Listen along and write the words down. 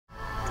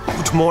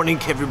Good morning,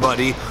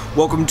 everybody.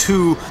 Welcome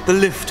to the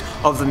lift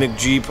of the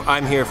McJeep.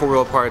 I'm here at 4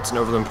 Wheel Parts in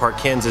Overland Park,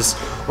 Kansas,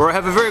 where I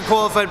have a very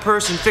qualified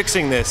person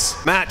fixing this.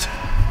 Matt.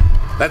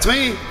 That's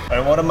me.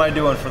 And what am I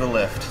doing for the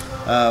lift?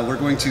 We're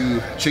going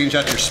to change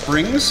out your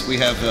springs. We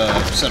have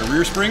a set of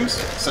rear springs,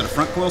 a set of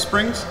front coil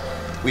springs.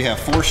 We have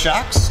 4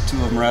 shocks.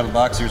 2 of them are out of the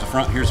box. Here's a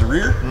front, here's a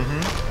rear.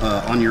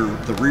 On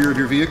the rear of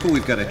your vehicle,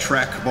 we've got a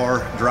track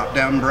bar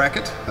drop-down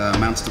bracket.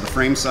 Mounts to the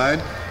frame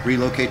side.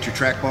 Relocate your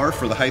track bar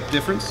for the height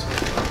difference.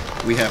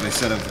 We have a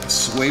set of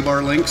sway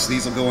bar links.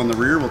 These will go on the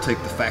rear. We'll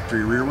take the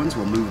factory rear ones.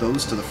 We'll move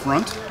those to the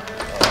front.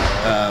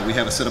 We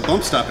have a set of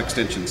bump stop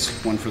extensions.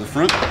 1 for the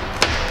front,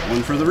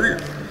 1 for the rear.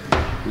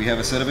 We have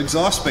a set of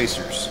exhaust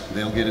spacers.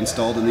 They'll get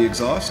installed in the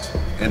exhaust.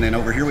 And then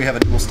over here we have a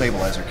dual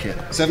stabilizer kit.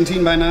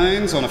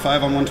 17x9s on a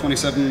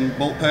 5-on-127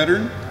 bolt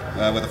pattern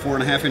with a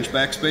 4.5-inch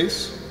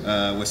backspace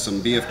with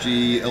some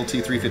BFG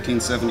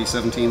LT315/70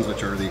 17s,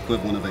 which are the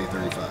equivalent of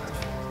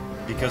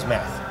A35. Because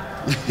math.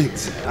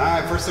 All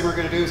right, first thing we're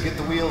gonna do is get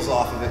the wheels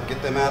off of it,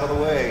 get them out of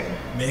the way.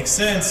 Makes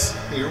sense.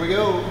 Here we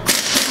go.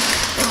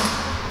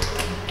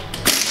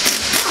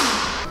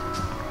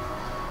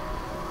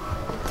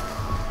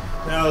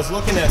 Now I was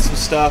looking at some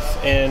stuff,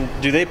 and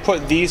do they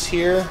put these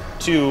here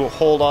to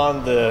hold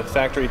on the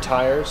factory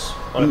tires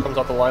when it comes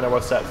off the line, or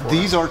what's that for?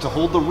 These are to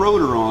hold the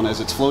rotor on as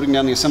it's floating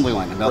down the assembly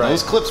line. Now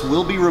those clips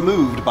will be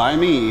removed by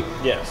me.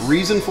 Yes.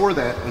 Reason for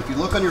that, if you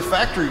look on your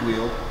factory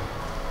wheel,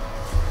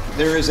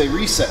 there is a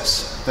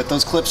recess that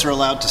those clips are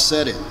allowed to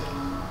set in.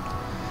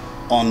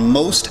 On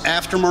most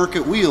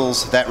aftermarket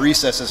wheels, that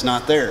recess is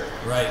not there.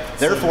 Right.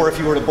 Therefore, if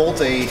you were to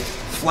bolt a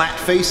flat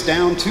face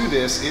down to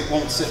this, it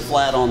won't sit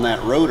flat on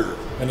that rotor.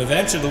 And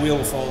eventually the wheel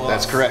will fall off.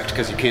 That's correct,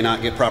 because you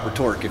cannot get proper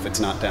torque if it's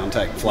not down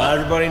tight and flat. Not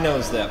everybody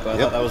knows that, but I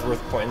thought that was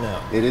worth pointing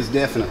out. It is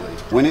definitely.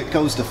 When it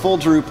goes to full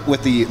droop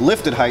with the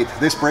lifted height,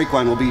 this brake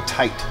line will be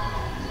tight.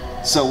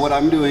 So what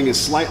I'm doing is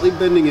slightly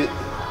bending it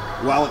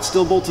while it's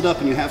still bolted up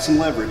and you have some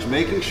leverage,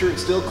 making sure it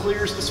still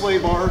clears the sway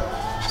bar,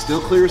 still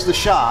clears the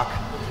shock.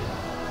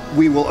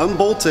 We will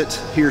unbolt it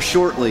here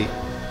shortly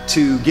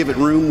to give it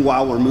room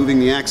while we're moving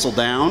the axle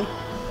down.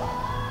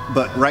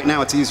 But right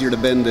now it's easier to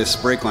bend this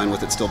brake line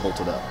with it still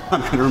bolted up.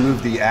 I'm going to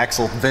remove the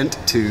axle vent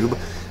tube.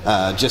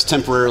 Just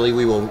temporarily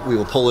we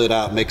will pull it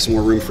out, make some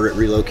more room for it,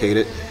 relocate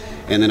it.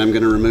 And then I'm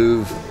going to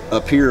remove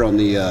up here on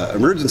the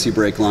emergency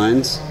brake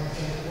lines,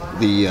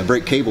 the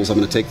brake cables. I'm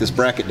going to take this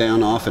bracket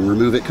down off and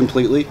remove it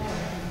completely.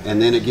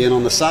 And then again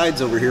on the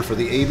sides over here for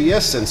the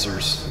ABS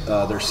sensors,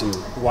 there's some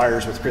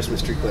wires with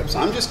Christmas tree clips.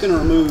 I'm just going to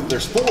remove,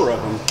 there's 4 of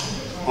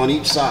them on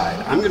each side.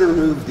 I'm going to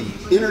remove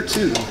the inner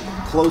 2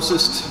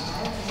 closest,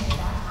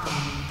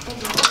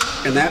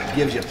 and that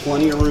gives you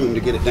plenty of room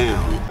to get it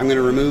down. I'm going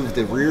to remove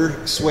the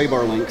rear sway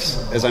bar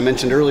links. As I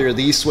mentioned earlier,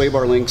 these sway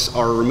bar links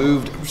are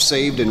removed,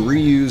 saved, and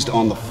reused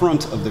on the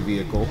front of the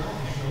vehicle.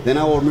 Then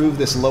I will remove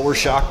this lower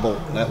shock bolt.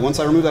 Once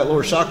I remove that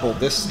lower shock bolt,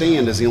 this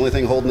stand is the only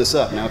thing holding this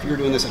up. Now, if you're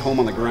doing this at home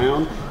on the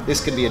ground,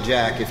 this could be a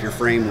jack if your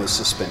frame was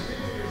suspended.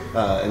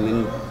 And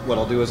then what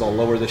I'll do is I'll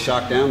lower the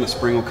shock down, the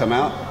spring will come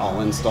out,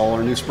 I'll install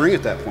our new spring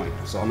at that point.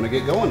 So I'm going to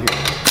get going here.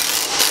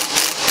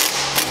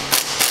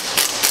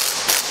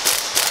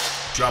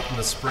 Dropping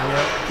the spring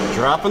out?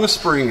 Dropping the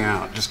spring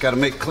out. Just got to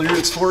make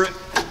clearance for it.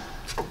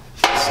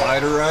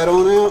 Slide her right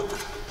on out.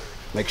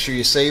 Make sure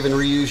you save and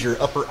reuse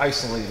your upper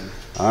isolator.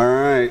 All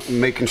right,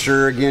 making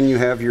sure again you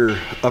have your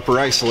upper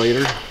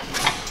isolator.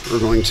 We're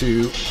going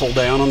to pull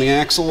down on the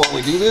axle while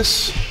we do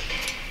this.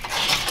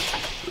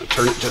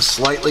 Turn it just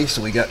slightly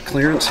so we got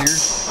clearance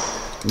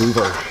here. Move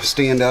our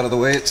stand out of the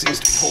way. It seems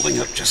to be holding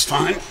up just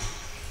fine.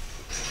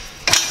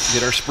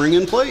 Get our spring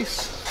in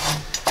place.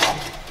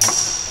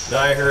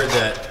 Now I heard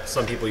that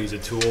some people use a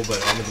tool,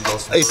 but only the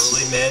most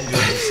burly men do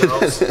it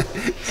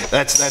themselves.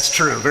 That's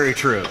true, very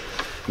true.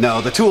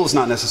 No, the tool is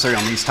not necessary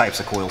on these types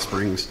of coil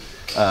springs.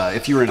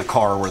 If you were in a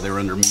car where they were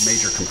under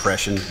major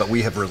compression, but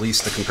we have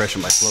released the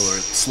compression by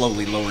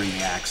slowly lowering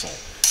the axle.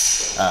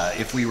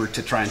 If we were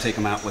to try and take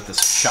them out with the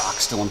shock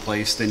still in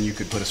place, then you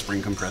could put a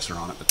spring compressor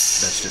on it, but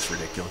that's just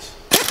ridiculous.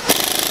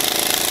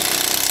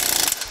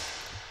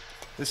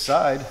 This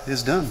side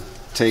is done.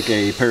 Take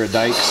a pair of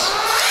dikes,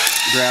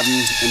 grab them,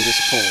 and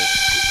just pull.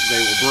 They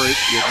will break.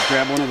 You have to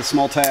grab one of the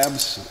small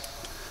tabs.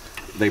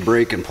 They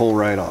break and pull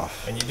right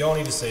off. And you don't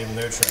need to save them,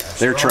 they're trash.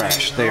 They're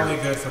trash. They're only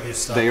good for these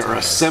stuff. They are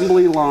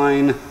assembly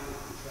line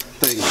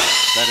things.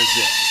 That is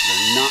it.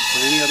 They're not for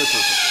any other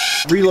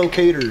purpose.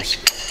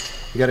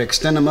 Relocators. You got to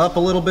extend them up a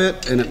little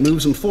bit and it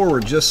moves them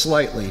forward just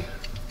slightly.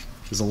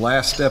 Is the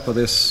last step of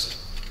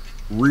this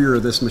rear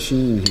of this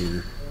machine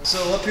here.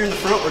 So up here in the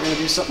front we're going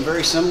to do something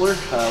very similar.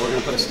 We're going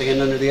to put a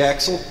stand under the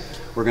axle.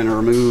 We're going to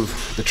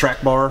remove the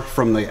track bar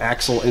from the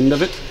axle end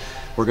of it.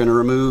 We're going to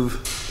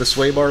remove the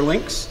sway bar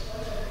links.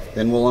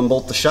 Then we'll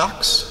unbolt the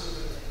shocks,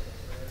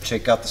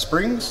 shake out the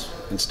springs,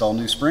 install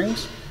new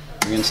springs,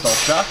 reinstall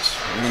shocks,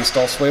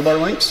 reinstall sway bar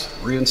links,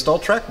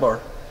 reinstall track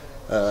bar.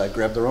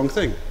 Grabbed the wrong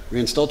thing.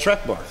 Reinstall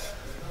track bar.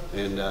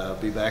 And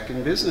be back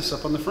in business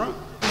up on the front.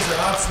 These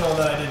are optional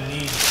that I didn't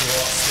need for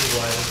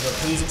stabilizers, but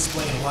please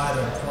explain why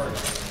they're important.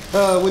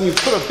 When you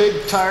put a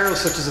big tire,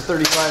 such as a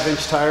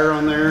 35-inch tire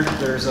on there,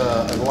 there's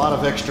a lot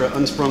of extra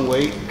unsprung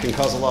weight, can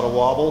cause a lot of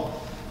wobble.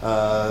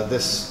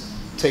 This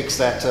takes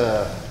that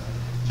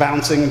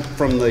bouncing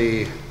from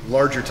the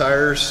larger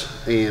tires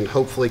and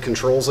hopefully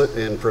controls it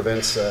and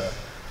prevents that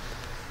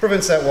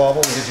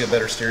wobble and gives you a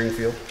better steering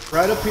feel.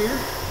 Right up here,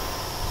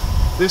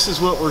 this is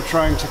what we're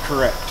trying to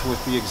correct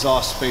with the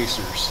exhaust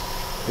spacers.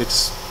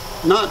 It's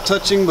not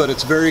touching, but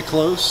it's very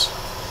close.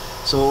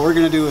 So what we're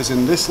going to do is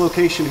in this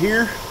location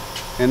here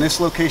and this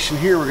location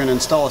here, we're going to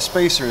install a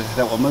spacer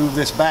that will move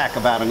this back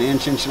about an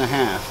inch, inch and a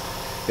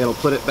half. It'll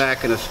put it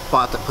back in a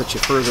spot that puts you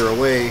further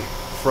away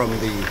from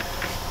the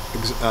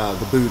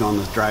boot on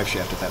the drive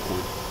shaft at that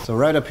point. So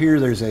right up here,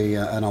 there's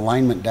an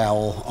alignment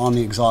dowel on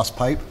the exhaust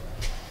pipe.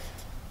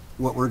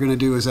 What we're going to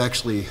do is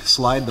actually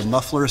slide the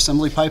muffler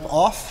assembly pipe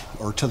off,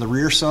 or to the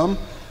rear some.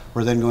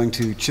 We're then going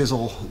to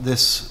chisel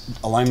this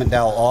alignment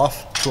dowel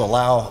off to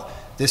allow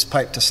this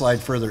pipe to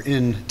slide further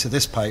in to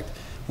this pipe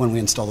when we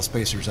install the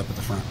spacers up at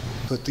the front.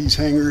 Put these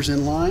hangers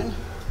in line.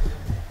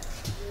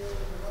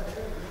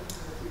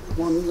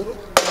 One little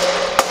bit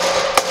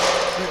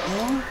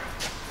more,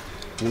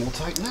 and we'll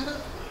tighten that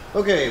up.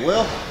 Okay,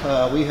 well,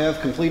 we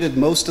have completed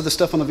most of the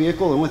stuff on the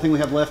vehicle. The only thing we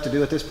have left to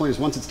do at this point is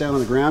once it's down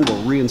on the ground,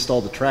 we'll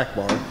reinstall the track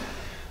bar.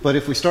 But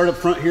if we start up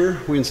front here,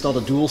 we installed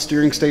a dual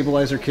steering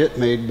stabilizer kit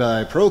made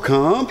by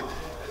ProComp.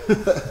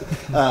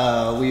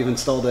 We've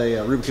installed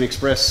a Rubicon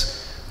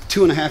Express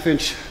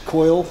 2.5-inch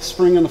coil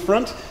spring on the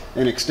front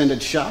and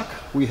extended shock.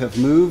 We have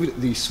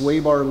moved the sway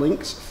bar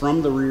links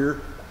from the rear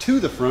to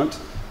the front.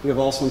 We have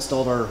also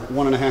installed our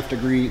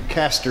 1.5-degree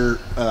caster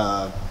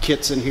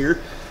kits in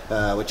here,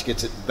 which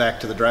gets it back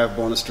to the drivable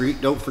on the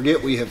street. Don't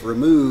forget, we have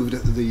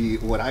removed the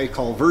what I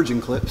call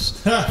virgin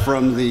clips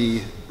from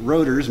the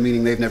rotors,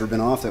 meaning they've never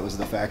been off. That was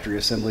the factory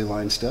assembly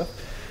line stuff.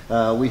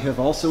 We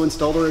have also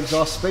installed our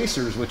exhaust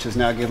spacers, which has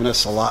now given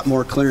us a lot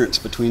more clearance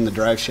between the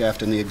drive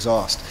shaft and the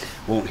exhaust.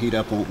 Won't heat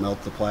up, won't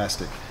melt the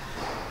plastic.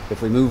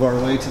 If we move our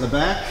way to the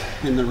back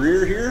in the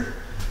rear here,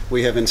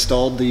 we have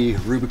installed the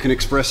Rubicon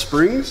Express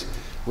springs.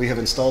 We have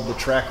installed the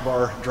track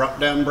bar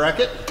drop-down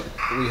bracket.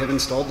 We have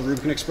installed the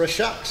Rubicon Express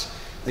shocks.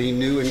 The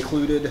new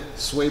included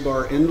sway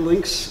bar end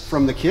links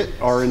from the kit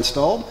are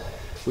installed.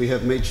 We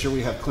have made sure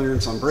we have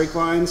clearance on brake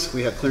lines.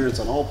 We have clearance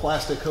on all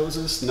plastic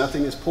hoses.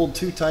 Nothing is pulled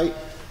too tight.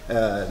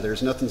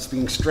 There's nothing that's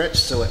being stretched,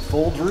 so at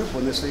full droop,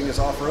 when this thing is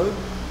off-road,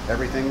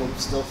 everything will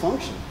still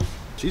function.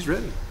 She's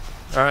ready.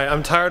 All right,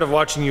 I'm tired of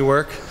watching you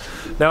work.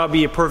 Now would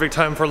be a perfect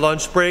time for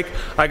lunch break.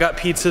 I got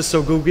pizza,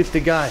 so go get the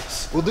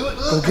guys. We'll do it.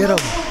 Go get them.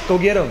 Go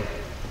get them.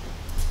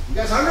 You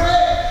guys hungry?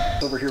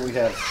 Over here we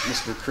have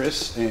Mr.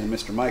 Chris and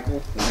Mr.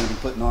 Michael. They're going to be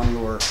putting on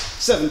your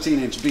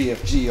 17-inch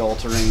BFG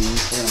all-terrain.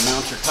 They're going to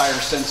mount your tire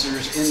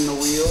sensors in the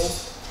wheel.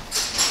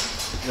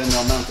 Then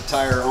they'll mount the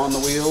tire on the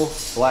wheel,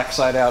 black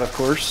side out, of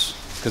course,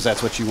 because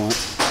that's what you want.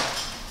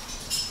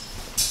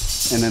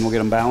 And then we'll get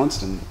them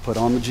balanced and put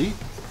on the Jeep.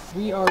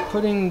 We are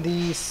putting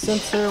the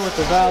sensor with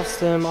the valve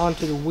stem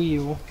onto the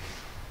wheel.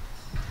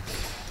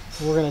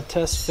 We're going to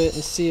test fit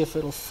and see if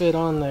it'll fit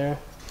on there.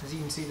 As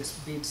you can see, this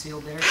bead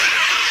sealed there.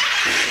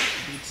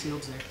 Bead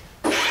sealed there.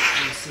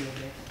 Bead sealed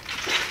there.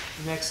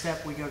 The next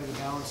step, we go to the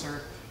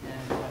balancer,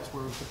 and that's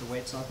where we put the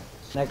weights on.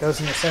 That goes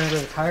in the center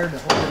of the tire to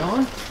hold it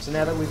on. So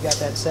now that we've got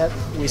that set,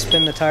 we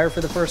spin the tire for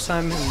the first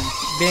time, and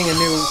being a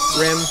new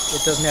rim,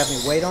 it doesn't have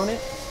any weight on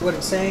it. What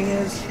it's saying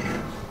is,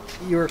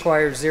 you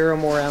require 0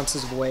 more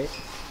ounces of weight.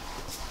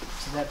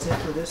 So that's it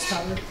for this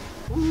tire.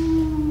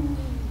 Come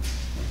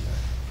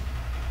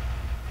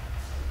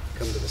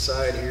to the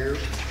side here.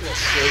 Let's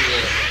show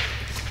you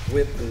the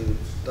width and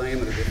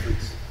diameter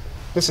difference.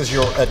 This is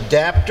your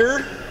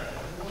adapter.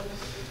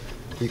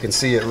 You can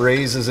see it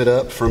raises it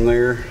up from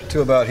there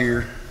to about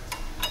here.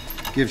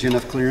 Gives you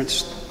enough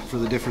clearance for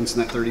the difference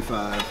in that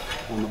 35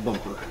 on the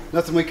bumper.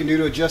 Nothing we can do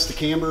to adjust the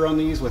camber on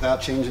these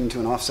without changing to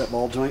an offset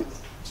ball joint.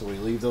 So we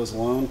leave those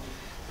alone.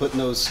 Putting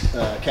those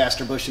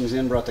caster bushings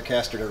in brought the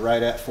caster to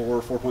right at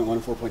 4.1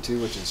 and 4.2,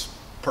 which is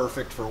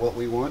perfect for what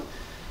we want.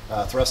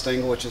 Thrust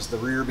angle, which is the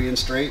rear being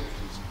straight,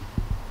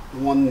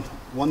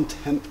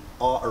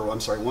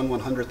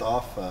 1/100th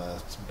off.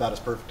 It's about as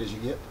perfect as you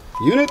get.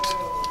 Unit,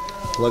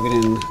 plug it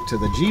in to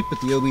the Jeep at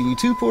the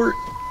OBD2 port,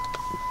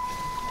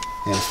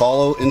 and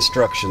follow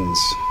instructions.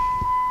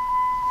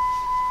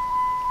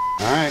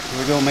 All right, here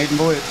we go, maiden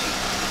voyage.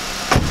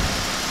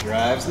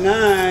 Drives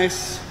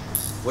nice.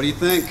 What do you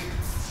think?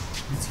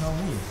 You tell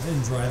me. I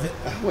didn't drive it.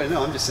 Wait,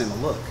 no, I'm just saying the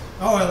look.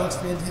 Oh, it looks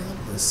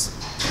fantabulous.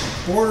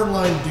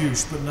 Borderline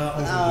douche, but not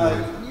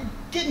overboard. You're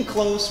getting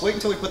close. Wait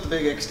until we put the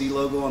big XD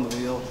logo on the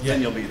wheel,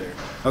 then you'll be there.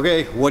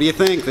 Okay, what do you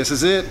think? This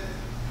is it.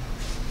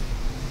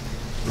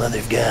 Mother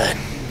of God.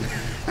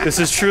 This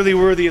is truly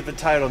worthy of the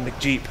title,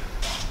 McJeep.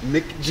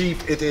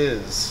 McJeep it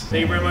is.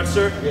 Thank you very much,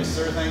 sir. Yes,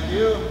 sir, thank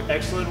you.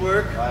 Excellent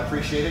work. I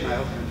appreciate it, and I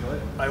hope you enjoy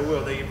it. I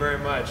will. Thank you very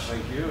much.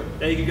 Thank you.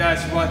 Thank you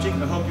guys for watching.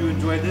 I hope you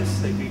enjoyed this.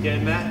 Thank you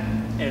again, Matt.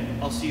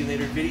 And I'll see you in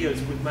later videos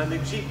with my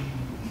McJeep.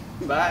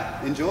 Bye.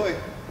 Enjoy.